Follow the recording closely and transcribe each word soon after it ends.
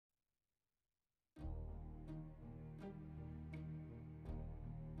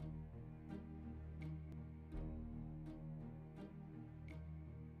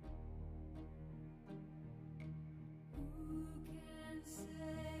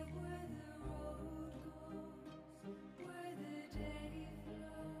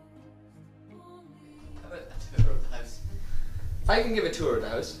I can give a tour of the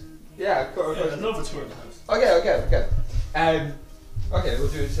house. Yeah, of course. Yeah, I'd love a tour of the house. Okay. Okay, we'll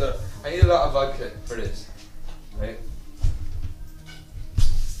do it. So I need a lot of vodka for this, right?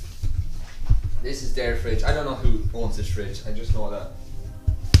 This is their fridge. I don't know who owns this fridge. I just know that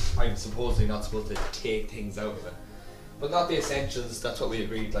I'm supposedly not supposed to take things out of it, but not the essentials. That's what we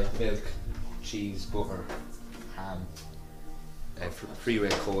agreed, like milk, cheese, butter, ham, freeway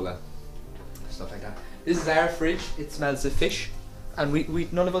cola, stuff like that. This is our fridge. It smells of fish, and we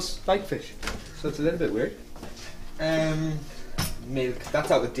none of us like fish, so it's a little bit weird. Milk.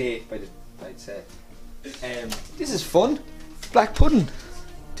 That's out of date, I'd say. This is fun. Black pudding.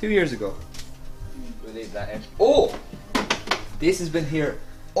 2 years ago. We'll leave that in. Oh, this has been here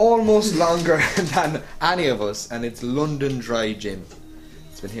almost longer than any of us, and it's London Dry Gin.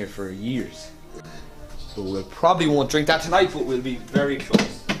 It's been here for years, so we probably won't drink that tonight, but we'll be very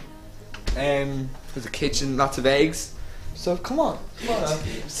close. There's a kitchen, lots of eggs. So come on.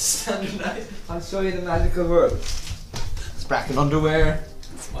 Standard night. I'll show you the magical world. Spracken underwear.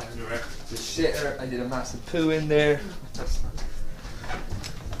 It's my underwear. The shitter. I did a massive poo in there.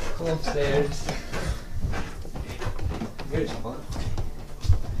 Come upstairs. Here's one.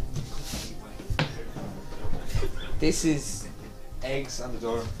 This is eggs on the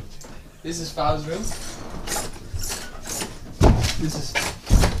door. This is Fal's room. This is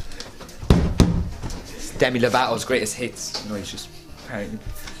Demi Lovato's greatest hits. No, he's just apparently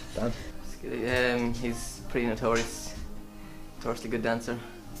done. Skilly, he's pretty notoriously good dancer.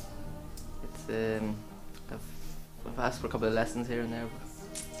 It's I've asked for a couple of lessons here and there, but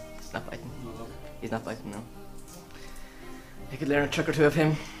he's not biting. He's not biting, no. I could learn a trick or two of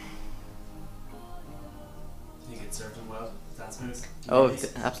him. You get served him well. Dance moves. Oh,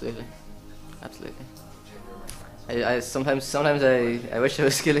 absolutely. I sometimes I wish I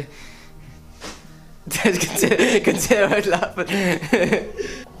was Skilly. Consider out laughing.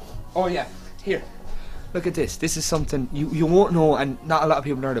 Oh yeah, here. Look at this. This is something you won't know, and not a lot of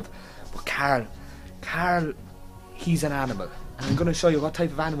people heard of. But Carl, he's an animal, and I'm going to show you what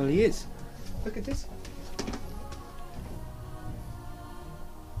type of animal he is. Look at this.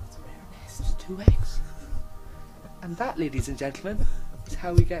 It's 2 eggs, and that, ladies and gentlemen, is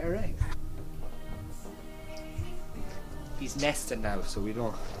how we get our eggs. He's nesting now, so we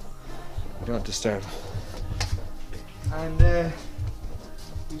don't disturb him. And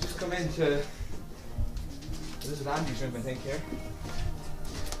we just come into. This is Andy's room, I think, here.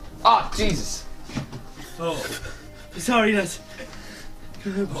 Ah, Jesus! Oh, sorry, lads.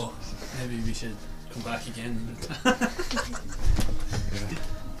 Oh, maybe we should come back again.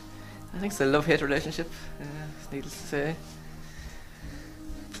 I think it's a love-hate relationship, needless to say.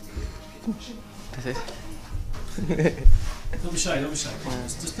 That's it. Don't be shy.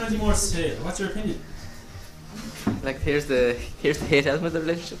 There's plenty more to say. What's your opinion? Like, here's the hate element of the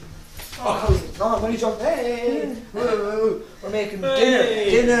relationship. Oh, no, when you jump, hey, woo, we're making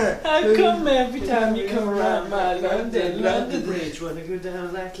dinner. How come every time you come around my London Bridge, wanna go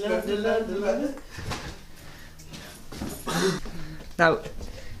down like London? Now,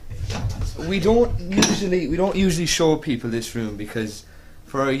 we don't usually show people this room because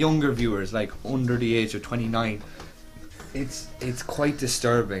for our younger viewers, like under the age of 29, it's quite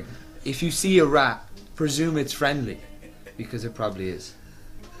disturbing. If you see a rat, presume it's friendly, because it probably is.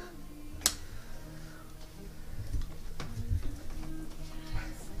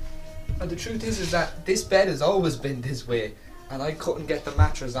 And the truth is that this bed has always been this way, and I couldn't get the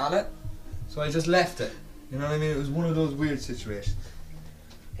mattress on it, so I just left it. You know what I mean? It was one of those weird situations.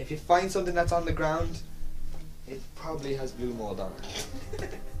 If you find something that's on the ground, it probably has blue mold on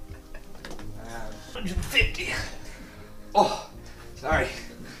it. 150. Oh, sorry.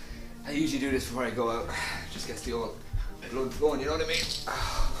 I usually do this before I go out. Just gets the old blood flowing, you know what I mean?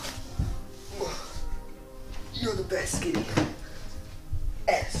 You're the best, Skilly.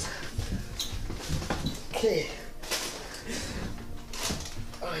 S. K.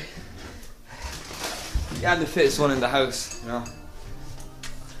 Yeah, I'm the fittest one in the house, you know.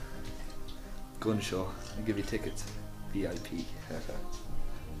 Gun show. I'll give you tickets. VIP.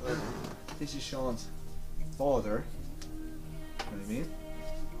 This is Sean's father. You know what I mean?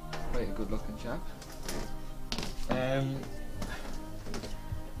 Quite a good looking chap.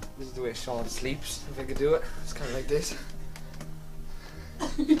 This is the way Sean sleeps, if I could do it. It's kind of like this.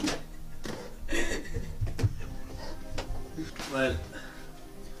 Well,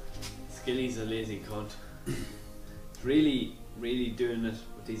 Skilly's a lazy cunt. Really doing it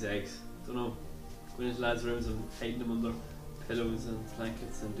with these eggs. Don't know, going into lads' rooms and hiding them under pillows and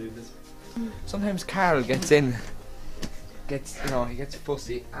blankets and doing this. Sometimes Carl gets in, he gets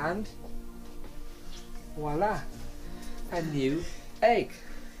fussy, and voila, a new egg.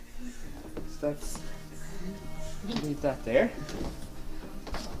 So that's, leave that there.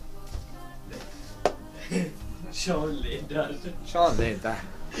 Sean laid that. Sean laid that.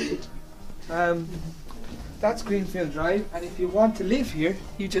 That's Greenfield Drive, and if you want to live here,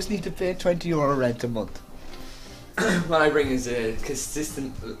 you just need to pay €20 rent a month. What I bring is a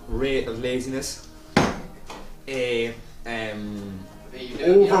consistent rate of laziness,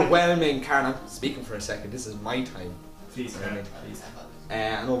 overwhelming I'm speaking for a second, this is my time. Please, Right. please.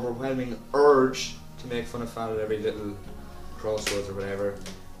 An overwhelming urge to make fun of Fallon at every little crossroads or whatever,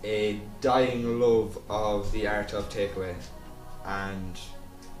 a dying love of the art of takeaway, and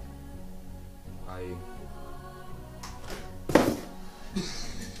I...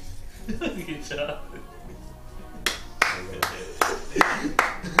 Good job.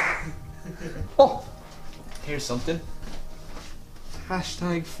 Oh! Here's something.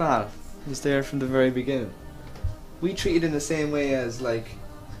 Hashtag Fal was there from the very beginning. We treat it in the same way as, like,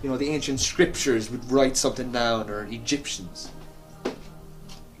 you know, the ancient scriptures would write something down, or Egyptians.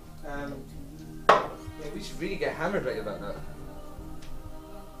 Yeah, we should really get hammered right about that.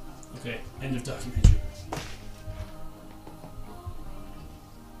 Okay, end of documentary.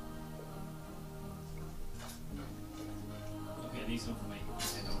 Okay, I need some for me.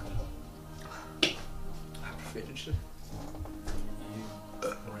 Finish it.